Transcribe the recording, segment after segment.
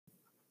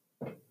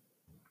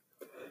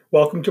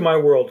Welcome to my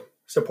world,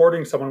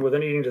 supporting someone with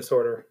an eating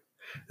disorder.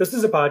 This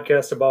is a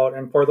podcast about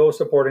and for those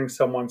supporting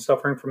someone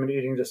suffering from an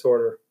eating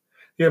disorder.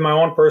 These are my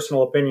own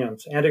personal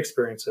opinions and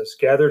experiences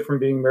gathered from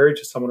being married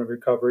to someone in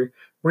recovery,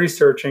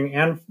 researching,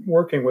 and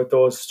working with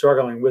those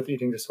struggling with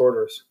eating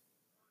disorders.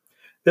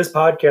 This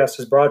podcast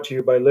is brought to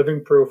you by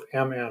Living Proof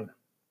MN.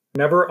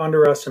 Never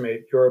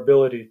underestimate your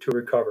ability to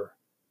recover.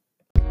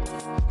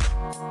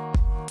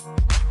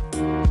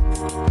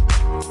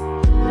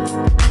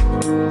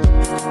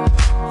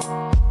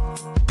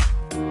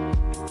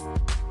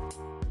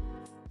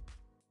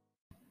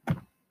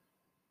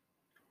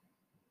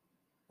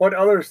 What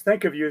others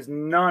think of you is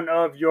none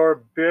of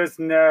your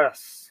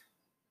business.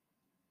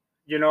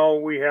 You know,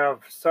 we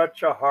have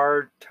such a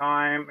hard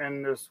time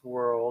in this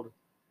world.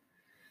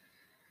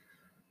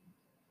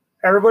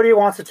 Everybody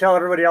wants to tell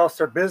everybody else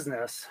their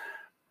business.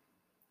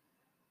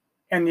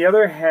 And the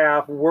other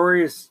half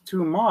worries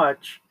too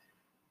much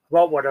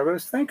about what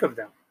others think of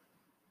them.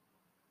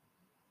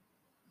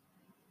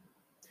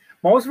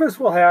 Most of us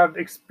will have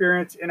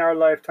experience in our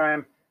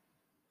lifetime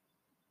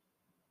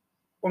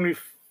when we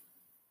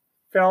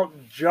felt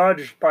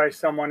judged by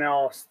someone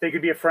else. They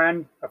could be a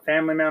friend, a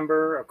family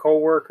member, a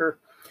coworker,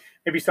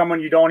 maybe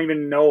someone you don't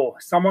even know,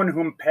 someone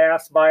whom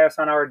passed by us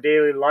on our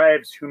daily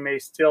lives who may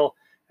still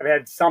have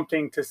had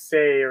something to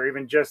say or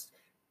even just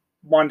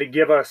wanted to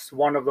give us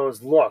one of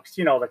those looks,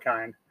 you know, the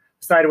kind.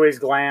 Sideways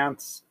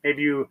glance.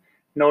 Maybe you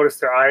notice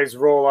their eyes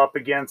roll up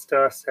against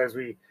us as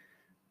we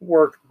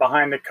work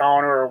behind the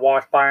counter or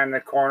walk by in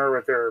the corner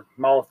with their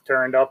mouth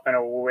turned up in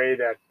a way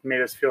that made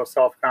us feel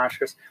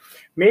self-conscious.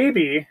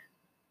 Maybe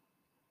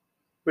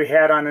we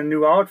had on a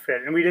new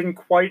outfit and we didn't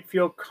quite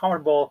feel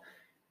comfortable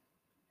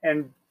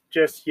and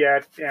just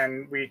yet,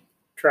 and we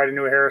tried a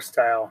new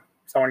hairstyle.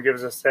 Someone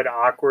gives us that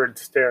awkward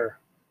stare.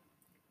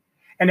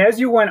 And as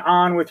you went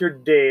on with your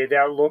day,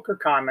 that look or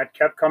comment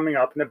kept coming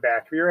up in the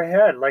back of your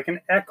head like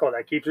an echo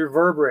that keeps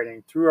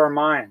reverberating through our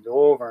minds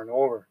over and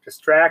over,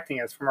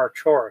 distracting us from our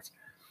chores.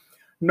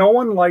 No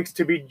one likes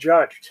to be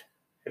judged.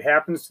 It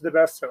happens to the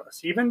best of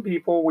us, even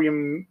people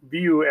we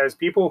view as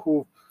people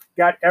who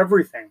got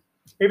everything.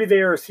 Maybe they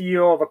are a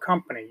CEO of a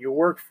company you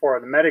work for,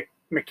 the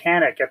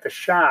mechanic at the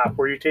shop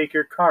where you take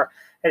your car.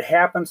 It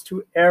happens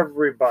to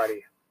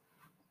everybody.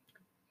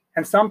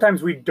 And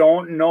sometimes we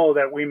don't know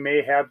that we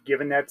may have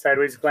given that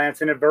sideways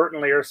glance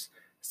inadvertently or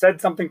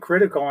said something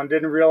critical and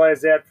didn't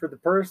realize that for the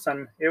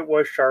person it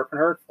was sharp and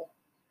hurtful.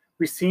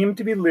 We seem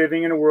to be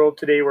living in a world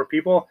today where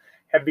people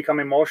have become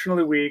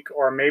emotionally weak,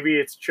 or maybe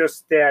it's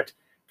just that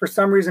for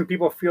some reason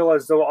people feel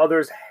as though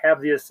others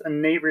have this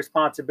innate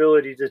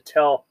responsibility to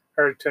tell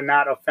or to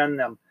not offend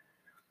them,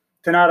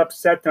 to not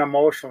upset them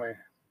emotionally.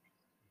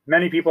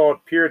 Many people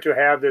appear to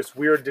have this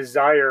weird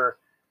desire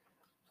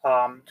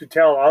to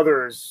tell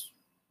others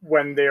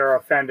when they are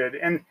offended,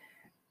 and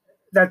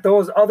that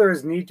those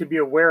others need to be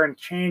aware and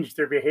change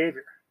their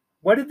behavior.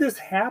 When did this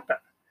happen?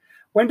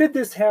 When did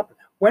this happen?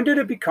 When did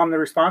it become the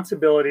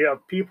responsibility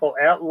of people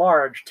at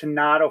large to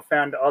not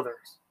offend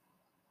others?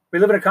 We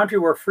live in a country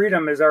where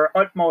freedom is our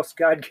utmost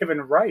God-given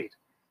right,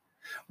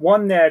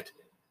 one that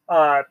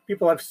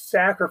people have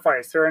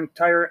sacrificed their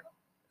entire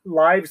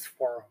lives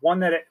for, one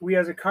that we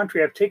as a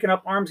country have taken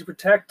up arms to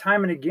protect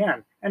time and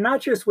again, and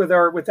not just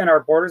within our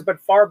borders,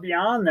 but far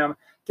beyond them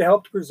to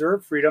help to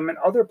preserve freedom in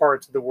other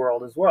parts of the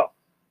world as well.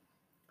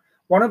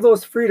 One of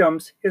those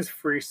freedoms is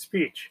free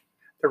speech,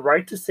 the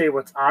right to say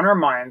what's on our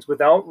minds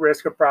without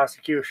risk of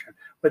prosecution,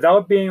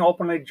 without being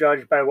openly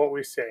judged by what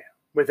we say.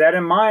 With that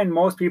in mind,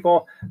 most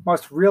people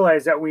must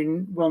realize that we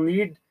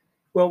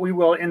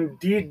will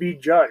indeed be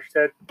judged,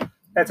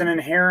 that's an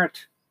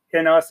inherent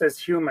in us as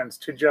humans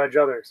to judge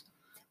others.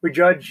 We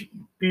judge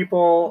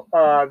people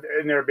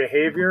in their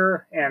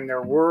behavior and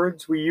their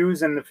words we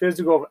use and the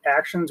physical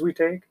actions we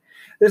take.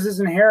 This is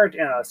inherent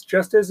in us,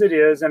 just as it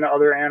is in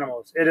other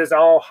animals. It is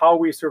all how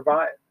we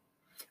survive.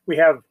 We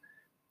have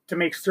to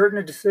make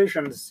certain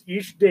decisions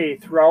each day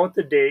throughout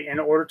the day in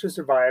order to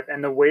survive,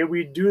 and the way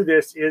we do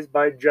this is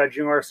by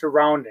judging our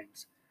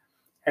surroundings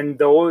and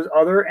those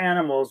other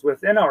animals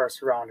within our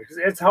surroundings.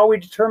 It's how we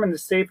determine the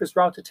safest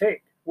route to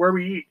take, where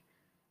we eat,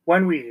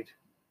 when we eat,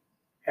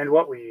 and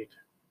what we eat.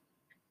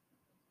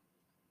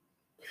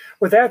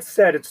 With that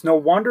said, it's no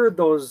wonder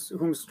those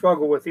whom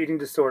struggle with eating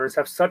disorders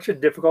have such a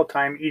difficult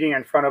time eating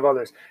in front of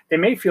others. They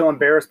may feel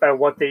embarrassed by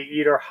what they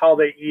eat or how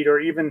they eat, or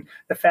even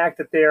the fact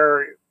that they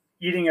are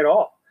eating at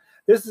all.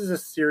 This is a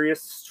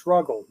serious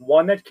struggle,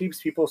 one that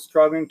keeps people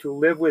struggling to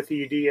live with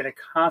ED in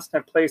a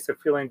constant place of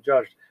feeling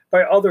judged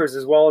by others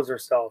as well as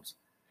ourselves.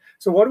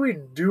 So what do we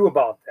do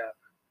about that?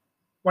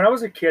 When I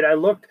was a kid, I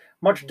looked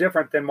much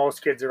different than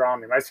most kids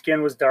around me. My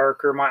skin was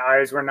darker, my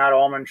eyes were not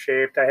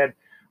almond-shaped, I had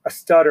a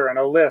stutter and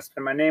a lisp,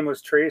 and my name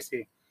was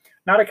Tracy.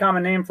 Not a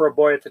common name for a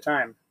boy at the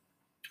time.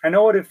 I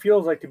know what it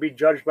feels like to be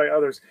judged by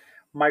others.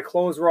 My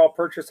clothes were all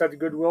purchased at the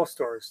Goodwill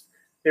stores.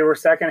 They were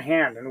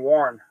secondhand and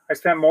worn. I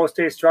spent most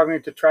days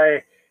struggling to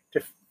try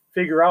to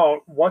figure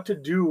out what to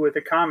do with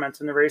the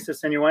comments and the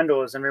racist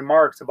innuendos and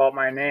remarks about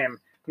my name and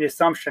the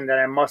assumption that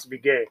I must be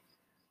gay.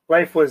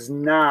 Life was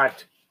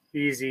not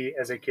easy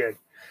as a kid.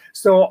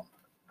 So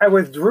I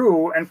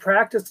withdrew and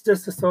practiced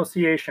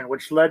disassociation,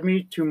 which led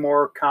me to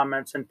more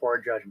comments and poor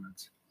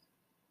judgments.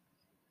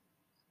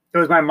 It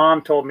was my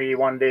mom told me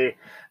one day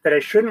that I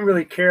shouldn't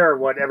really care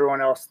what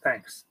everyone else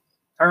thinks.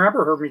 I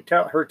remember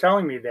her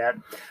telling me that,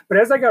 but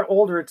as I got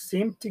older, it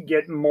seemed to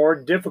get more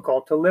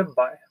difficult to live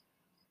by.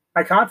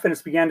 My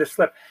confidence began to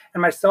slip,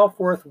 and my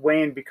self-worth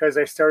waned because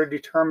I started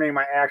determining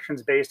my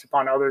actions based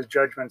upon others'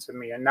 judgments of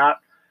me and not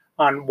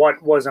on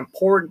what was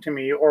important to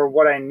me or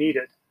what I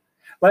needed.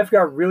 Life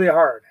got really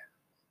hard.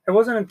 It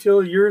wasn't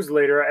until years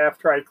later,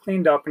 after I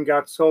cleaned up and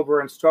got sober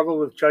and struggled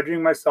with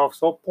judging myself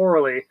so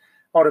poorly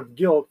out of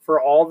guilt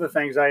for all the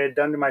things I had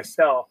done to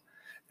myself,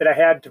 that I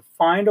had to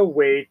find a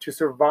way to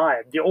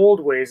survive. The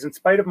old ways, in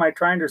spite of my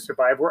trying to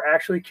survive, were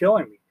actually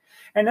killing me.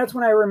 And that's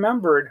when I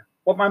remembered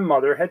what my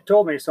mother had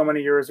told me so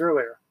many years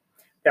earlier,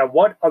 that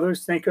what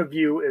others think of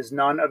you is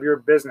none of your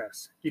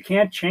business. You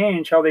can't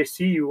change how they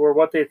see you or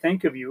what they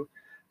think of you.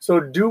 So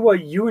do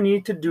what you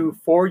need to do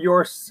for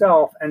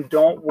yourself and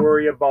don't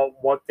worry about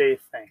what they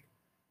think.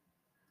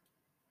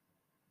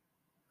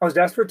 I was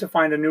desperate to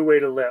find a new way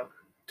to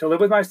live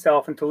with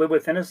myself and to live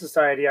within a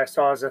society I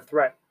saw as a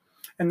threat.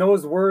 And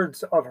those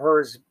words of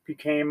hers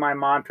became my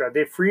mantra.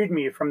 They freed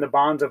me from the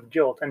bonds of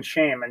guilt and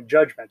shame and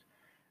judgment,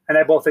 and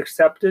I both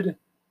accepted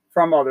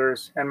from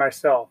others and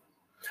myself.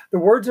 The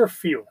words are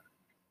few,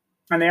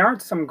 and they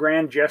aren't some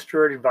grand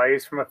gesture or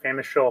advice from a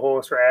famous show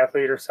host or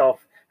athlete or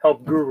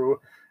self-help guru.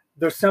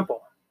 They're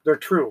simple, they're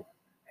true,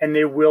 and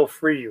they will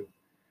free you.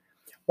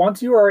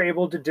 Once you are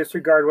able to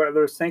disregard what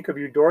others think of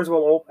you, doors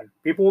will open.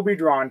 People will be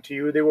drawn to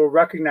you. They will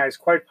recognize,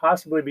 quite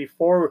possibly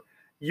before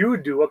you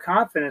do, a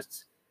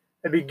confidence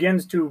that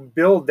begins to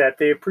build that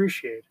they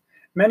appreciate.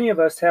 Many of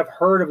us have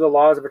heard of the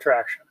laws of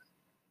attraction,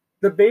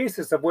 the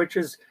basis of which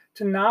is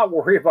to not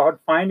worry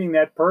about finding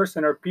that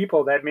person or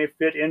people that may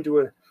fit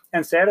into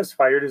and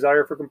satisfy your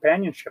desire for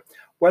companionship,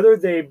 whether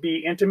they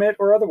be intimate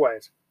or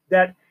otherwise.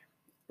 That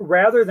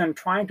rather than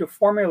trying to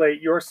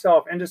formulate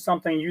yourself into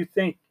something you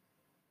think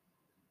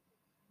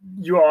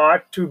you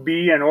ought to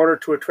be in order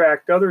to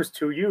attract others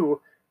to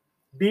you,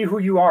 be who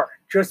you are.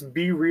 Just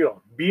be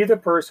real. Be the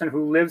person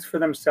who lives for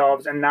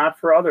themselves and not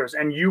for others,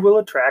 and you will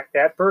attract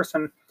that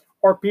person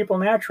or people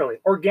naturally,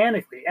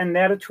 organically. And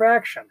that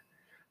attraction,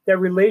 that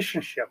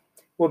relationship,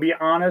 will be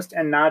honest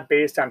and not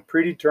based on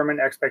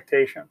predetermined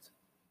expectations.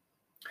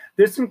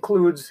 This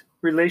includes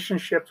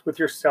relationships with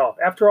yourself.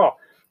 After all,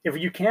 if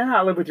you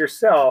cannot live with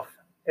yourself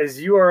as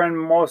you are in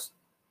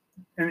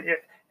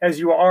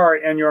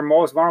your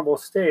most vulnerable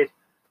state,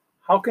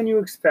 how can you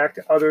expect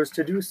others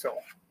to do so?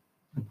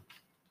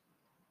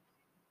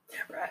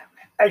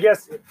 I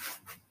guess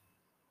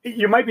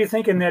you might be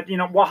thinking that,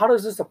 well, how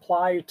does this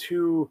apply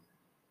to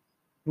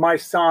my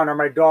son or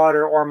my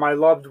daughter or my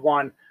loved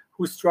one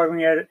who's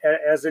struggling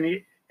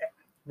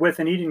with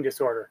an eating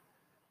disorder?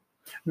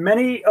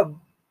 Many of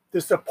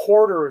the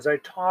supporters I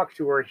talk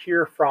to or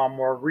hear from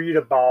or read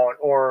about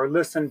or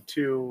listen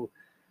to,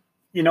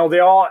 they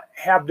all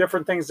have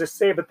different things to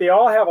say, but they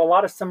all have a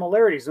lot of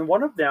similarities. And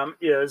one of them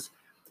is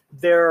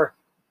their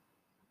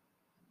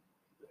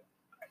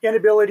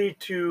inability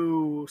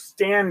to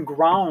stand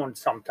ground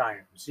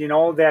sometimes,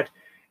 that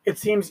it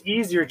seems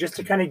easier just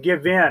to kind of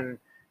give in,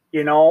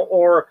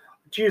 or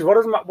geez,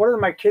 what do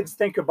my kids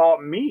think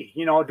about me?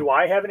 Do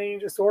I have an eating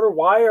disorder?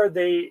 Why are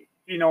they,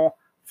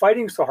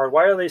 fighting so hard?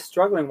 Why are they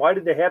struggling? Why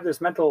did they have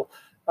this mental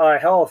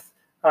health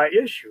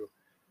issue?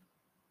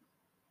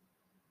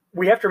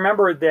 We have to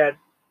remember that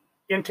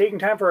in taking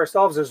time for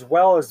ourselves as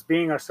well as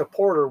being a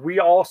supporter, we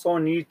also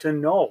need to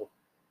know.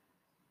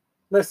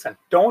 Listen,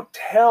 don't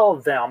tell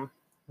them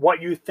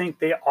what you think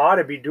they ought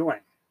to be doing.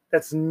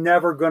 That's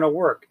never going to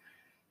work.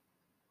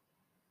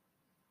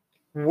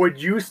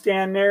 Would you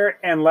stand there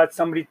and let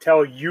somebody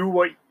tell you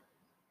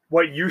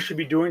what you should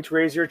be doing to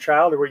raise your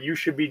child, or what you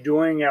should be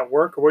doing at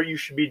work, or what you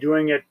should be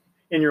doing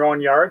in your own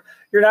yard?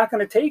 You're not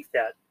going to take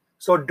that.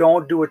 So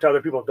don't do it to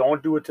other people.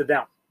 Don't do it to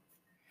them.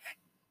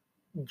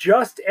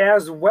 Just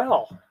as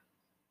well,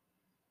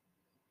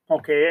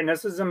 okay, and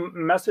this is a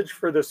message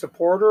for the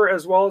supporter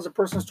as well as the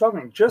person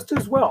struggling, just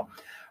as well,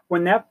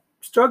 when that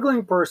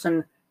struggling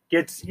person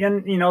gets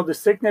in, the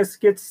sickness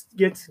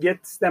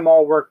gets them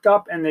all worked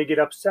up and they get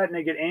upset and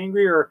they get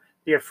angry or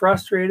they get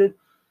frustrated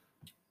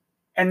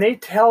and they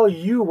tell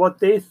you what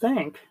they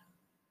think,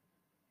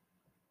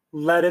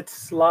 let it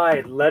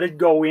slide. Let it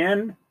go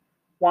in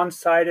one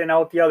side and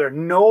out the other.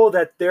 Know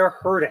that they're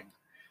hurting,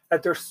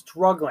 that they're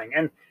struggling.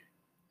 And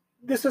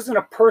this isn't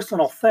a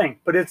personal thing,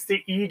 but it's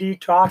the ED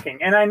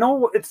talking. And I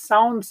know it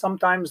sounds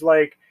sometimes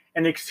like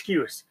an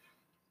excuse.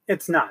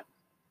 It's not.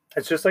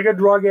 It's just like a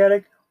drug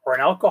addict or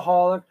an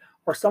alcoholic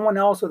or someone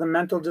else with a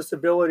mental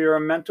disability or a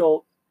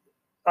mental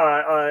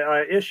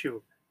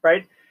issue,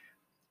 right?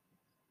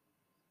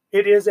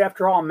 It is,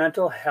 after all, a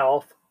mental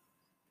health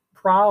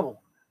problem.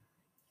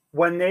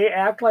 When they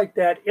act like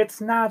that,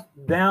 it's not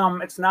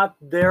them, it's not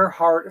their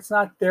heart, it's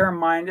not their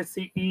mind, it's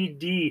the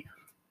ED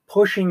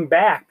pushing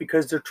back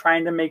because they're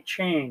trying to make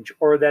change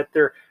or that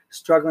they're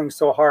struggling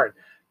so hard.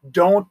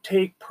 Don't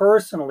take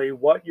personally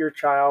what your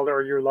child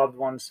or your loved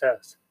one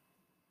says.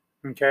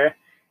 Okay?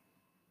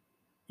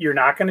 You're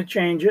not going to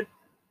change it.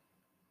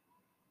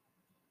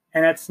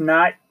 And it's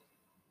not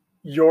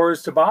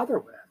yours to bother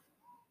with.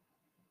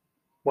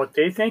 What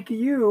they think of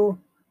you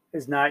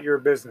is not your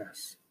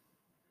business.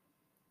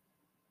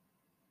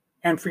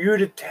 And for you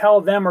to tell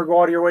them or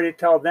go out of your way to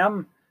tell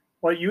them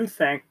what you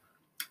think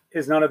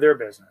is none of their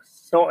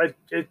business. So it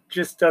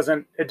just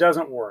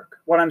doesn't work.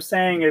 What I'm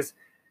saying is,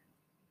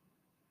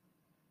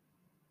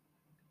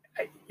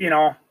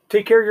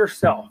 take care of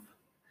yourself.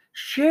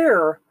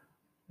 Share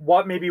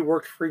what maybe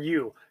worked for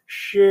you.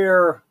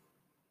 Share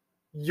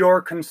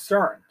your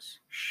concerns.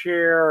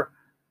 Share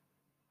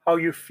how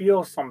you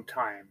feel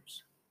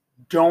sometimes.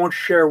 Don't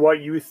share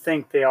what you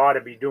think they ought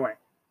to be doing.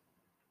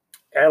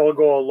 That'll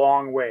go a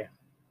long way.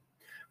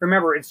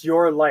 Remember, it's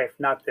your life,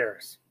 not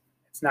theirs.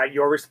 It's not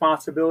your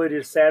responsibility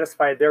to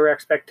satisfy their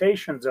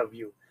expectations of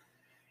you.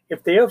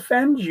 If they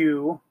offend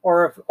you,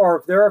 or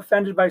if they're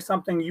offended by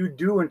something you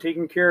do and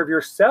taking care of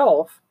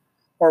yourself,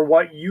 or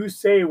what you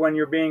say when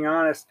you're being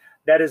honest,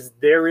 that is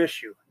their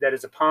issue. That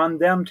is upon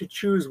them to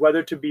choose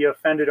whether to be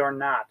offended or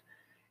not.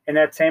 In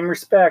that same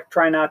respect,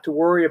 try not to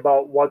worry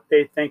about what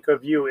they think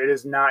of you. It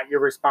is not your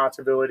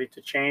responsibility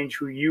to change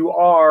who you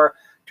are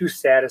to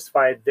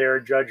satisfy their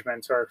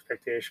judgments or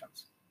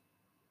expectations.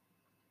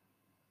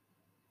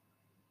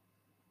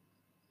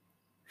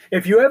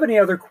 If you have any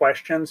other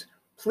questions,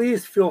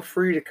 please feel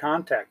free to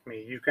contact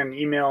me. You can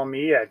email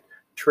me at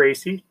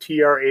Tracy,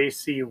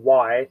 Tracy,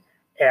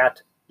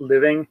 at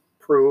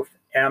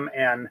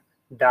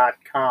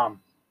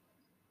livingproofmn.com.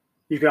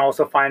 You can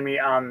also find me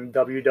on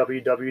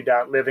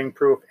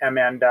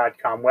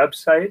www.livingproofmn.com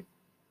website.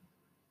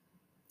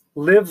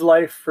 Live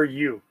life for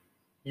you.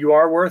 You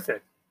are worth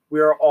it.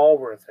 We are all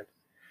worth it.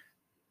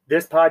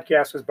 This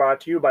podcast was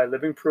brought to you by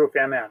Living Proof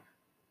MN.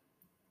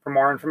 For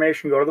more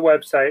information, go to the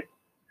website.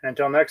 And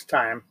until next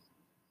time,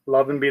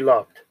 love and be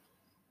loved.